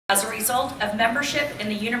as a result of membership in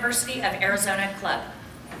the University of Arizona Club,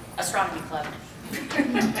 Astronomy Club.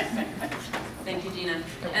 Thank you, Gina.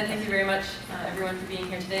 And thank you very much, everyone, for being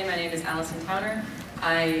here today. My name is Allison Towner.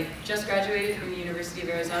 I just graduated from the University of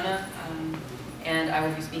Arizona, and I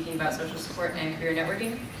will be speaking about social support and career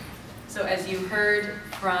networking. So as you heard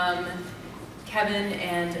from Kevin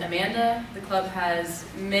and Amanda, the club has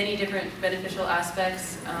many different beneficial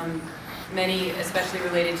aspects, many especially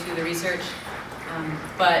related to the research,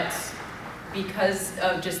 but because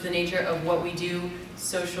of just the nature of what we do,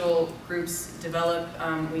 social groups develop.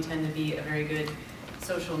 We tend to be a very good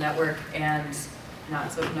social network, and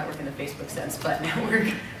not social network in the Facebook sense, but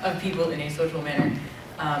network of people in a social manner.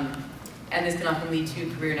 And this can often lead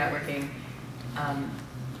to career networking.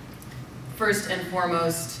 First and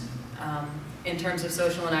foremost, in terms of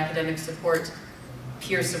social and academic support,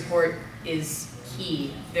 peer support is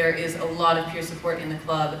key. There is a lot of peer support in the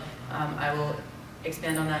club. I will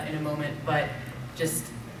expand on that in a moment, but just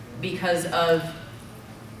because of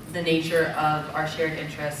the nature of our shared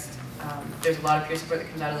interest, there's a lot of peer support that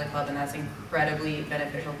comes out of the club, and that's incredibly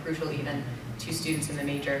beneficial, crucial even to students in the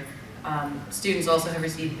major. Students also have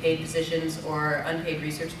received paid positions or unpaid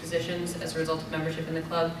research positions as a result of membership in the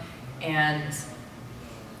club, and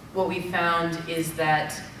what we found is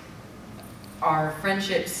that our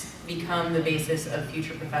friendships become the basis of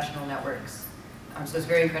future professional networks. So it's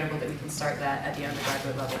very incredible that we can start that at the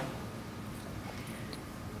undergraduate level.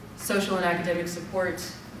 Social and academic support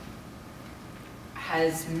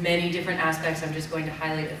has many different aspects. I'm just going to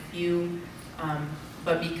highlight a few.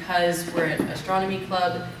 But because we're an astronomy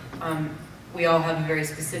club, we all have a very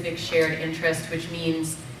specific shared interest, which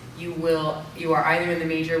means you are either in the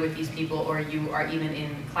major with these people, or you are even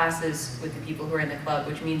in classes with the people who are in the club,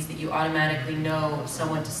 which means that you automatically know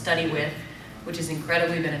someone to study with, which is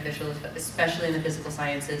incredibly beneficial, especially in the physical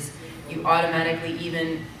sciences. You automatically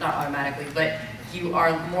not automatically, but you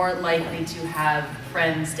are more likely to have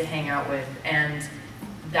friends to hang out with, and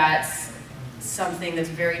that's something that's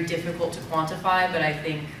very difficult to quantify, but I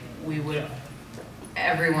think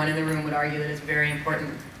everyone in the room would argue that it's very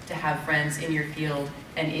important to have friends in your field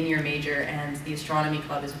and in your major, and the Astronomy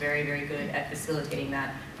Club is very, very good at facilitating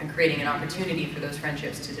that and creating an opportunity for those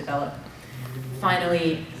friendships to develop.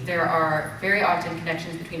 Finally, there are very often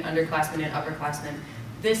connections between underclassmen and upperclassmen.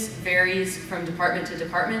 This varies from department to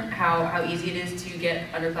department, how easy it is to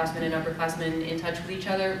get underclassmen and upperclassmen in touch with each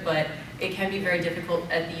other, but it can be very difficult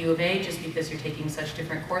at the U of A just because you're taking such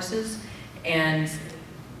different courses, and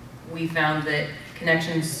we found that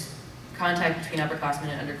contact between upperclassmen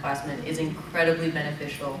and underclassmen is incredibly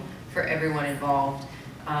beneficial for everyone involved.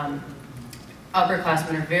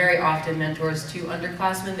 Upperclassmen are very often mentors to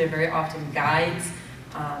underclassmen. They're very often guides.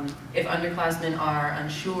 If underclassmen are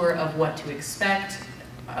unsure of what to expect,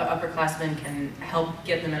 upperclassmen can help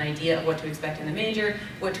get them an idea of what to expect in the major,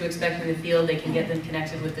 what to expect in the field. They can get them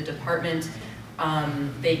connected with the department.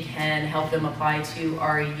 They can help them apply to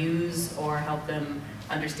REUs or help them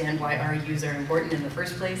understand why REUs are important in the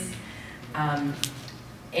first place.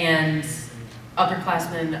 And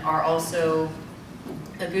upperclassmen are also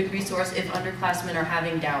a good resource if underclassmen are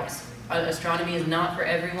having doubts. Astronomy is not for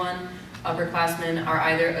everyone. Upperclassmen are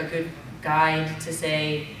either a good guide to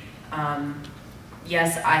say,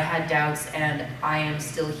 yes, I had doubts and I am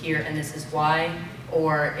still here and this is why,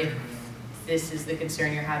 or if this is the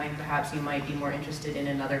concern you're having, perhaps you might be more interested in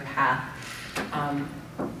another path.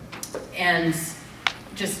 And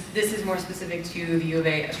this is more specific to the U of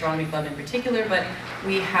A Astronomy Club in particular, but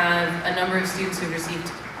we have a number of students who've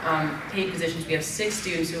received paid positions. We have 6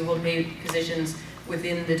 students who hold paid positions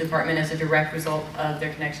within the department as a direct result of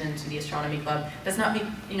their connection to the Astronomy Club. That's not me,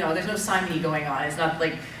 there's no simony going on. It's not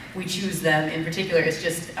like we choose them in particular. It's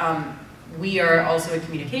just we are also a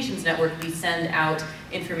communications network. We send out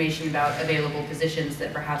information about available positions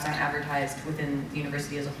that perhaps aren't advertised within the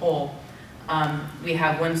university as a whole. We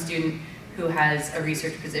have one student who has a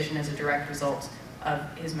research position as a direct result of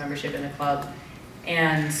his membership in the club.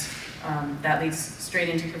 And that leads straight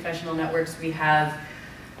into professional networks. We have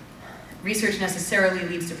research necessarily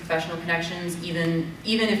leads to professional connections, even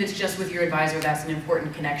if it's just with your advisor. That's an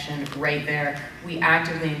important connection right there. We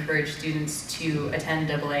actively encourage students to attend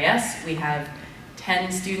AAS. We have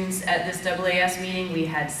 10 students at this AAS meeting. We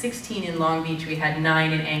had 16 in Long Beach, we had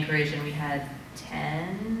 9 in Anchorage, and we had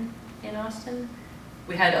 10 in Austin.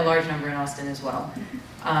 We had a large number in Austin as well.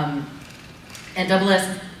 And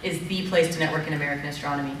AAS is the place to network in American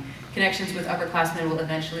astronomy. Connections with upperclassmen will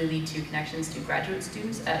eventually lead to connections to graduate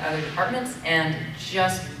students at other departments, and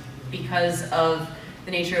just because of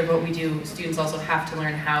the nature of what we do, students also have to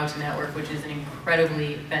learn how to network, which is an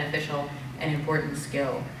incredibly beneficial and important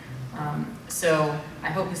skill. So I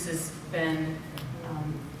hope this has been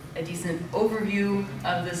a decent overview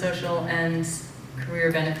of the social and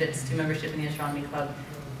career benefits to membership in the Astronomy Club.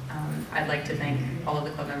 I'd like to thank all of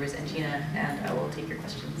the club members and Gina, and I will take your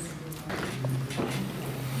questions.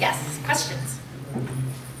 Yes, questions?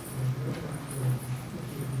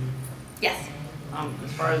 Yes.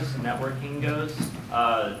 As far as networking goes,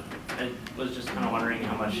 I was just kind of wondering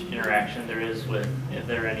how much interaction there is with, if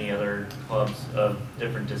there are any other clubs of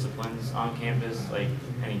different disciplines on campus, like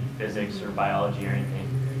any physics or biology or anything.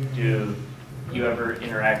 Do you ever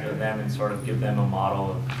interact with them and sort of give them a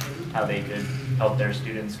model of how they could help their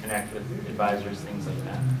students connect with advisors, things like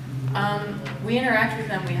that? We interact with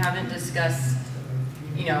them. We haven't discussed,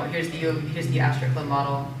 you know, here's the Astro Club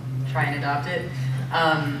model, try and adopt it.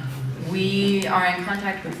 We are in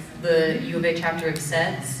contact with the U of A chapter of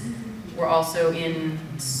SEDS. We're also in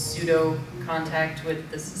pseudo contact with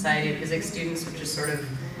the Society of Physics students, which is sort of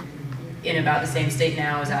in about the same state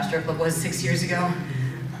now as Astro Club was 6 years ago.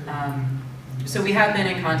 So we have been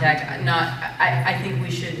in contact. I think we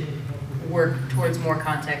should work towards more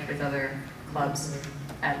contact with other clubs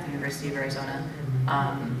at the University of Arizona.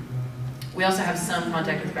 We also have some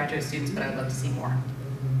contact with graduate students, but I would love to see more.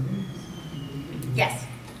 Yes.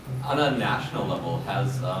 On a national level,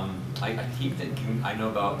 has I keep thinking, I know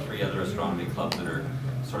about 3 other astronomy clubs that are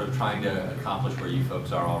sort of trying to accomplish where you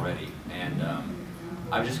folks are already, and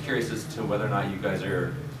I'm just curious as to whether or not you guys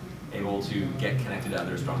are able to get connected to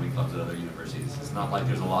other astronomy clubs at other universities. It's not like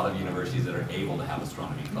there's a lot of universities that are able to have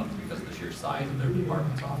astronomy clubs because of the sheer size of their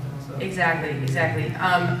departments often. So. Exactly.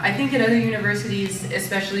 I think at other universities,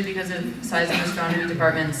 especially because of size of astronomy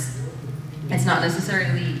departments, it's not necessarily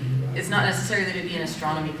to be an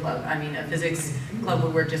astronomy club. I mean, a physics club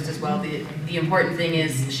would work just as well. The important thing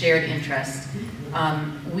is shared interest.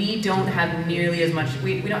 We don't have nearly as much,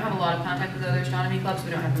 we don't have a lot of contact with other astronomy clubs.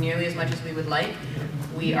 We don't have nearly as much as we would like.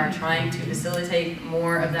 We are trying to facilitate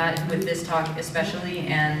more of that with this talk especially,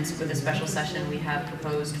 and with a special session we have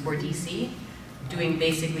proposed for DC, doing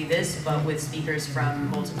basically this, but with speakers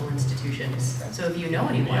from multiple institutions. So if you know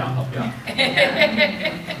anyone.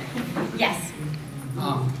 Yes.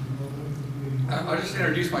 I'll just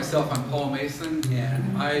introduce myself. I'm Paul Mason,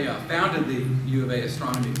 and I founded the U of A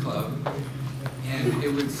Astronomy Club. And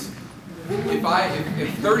it was,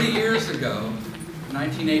 if 30 years ago,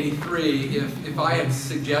 1983, if I had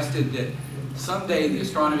suggested that someday the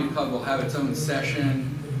Astronomy Club will have its own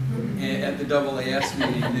session at the AAS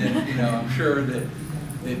meeting, then I'm sure that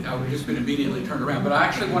I would have just been immediately turned around. But I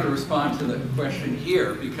actually want to respond to the question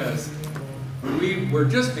here, because when we were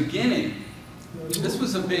just beginning, this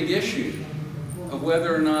was a big issue of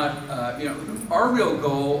whether or not, our real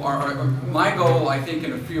goal, my goal, I think,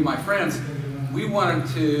 and a few of my friends, we wanted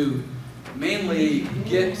to mainly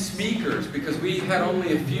get speakers, because we had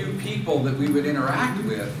only a few people that we would interact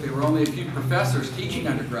with. There were only a few professors teaching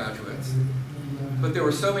undergraduates, but there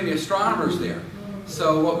were so many astronomers there.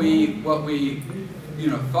 So what we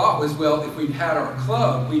thought was, well, if we had our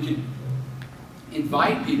club, we could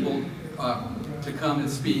invite people to come and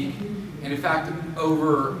speak. And in fact,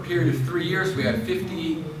 over a period of 3 years, we had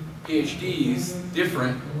 50 PhDs,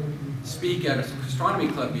 different, speak at astronomy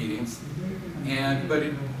club meetings.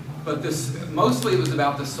 But mostly it was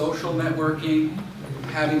about the social networking,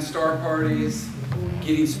 having star parties,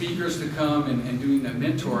 getting speakers to come and doing the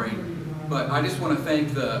mentoring. But I just want to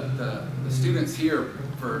thank the students here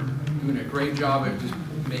for doing a great job at just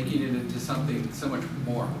making it into something so much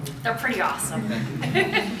more. They're pretty awesome. Thank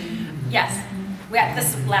you. Yes. We have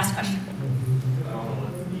this last question. I don't know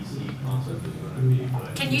what the DC concept is going to be,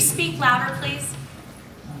 but Can you speak louder, please?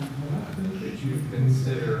 could you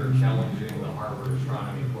consider challenging the Harvard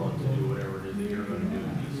Astronomy Club to do whatever it is that you're going to do in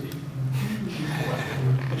DC?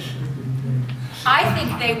 I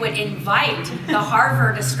think they would invite the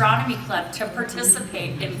Harvard Astronomy Club to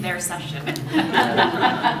participate in their session.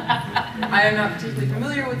 I am not particularly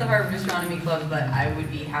familiar with the Harvard Astronomy Club, but I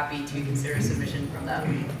would be happy to consider a submission from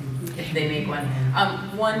them if they make one.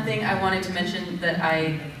 One thing I wanted to mention that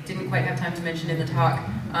I didn't quite have time to mention in the talk,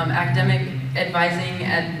 academic advising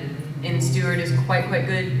in Stewart is quite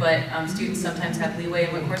good, but students sometimes have leeway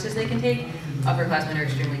in what courses they can take. Upperclassmen are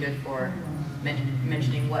extremely good for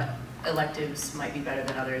mentioning what electives might be better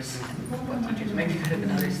than others and what teachers might be better than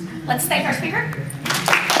others. Let's thank our speaker.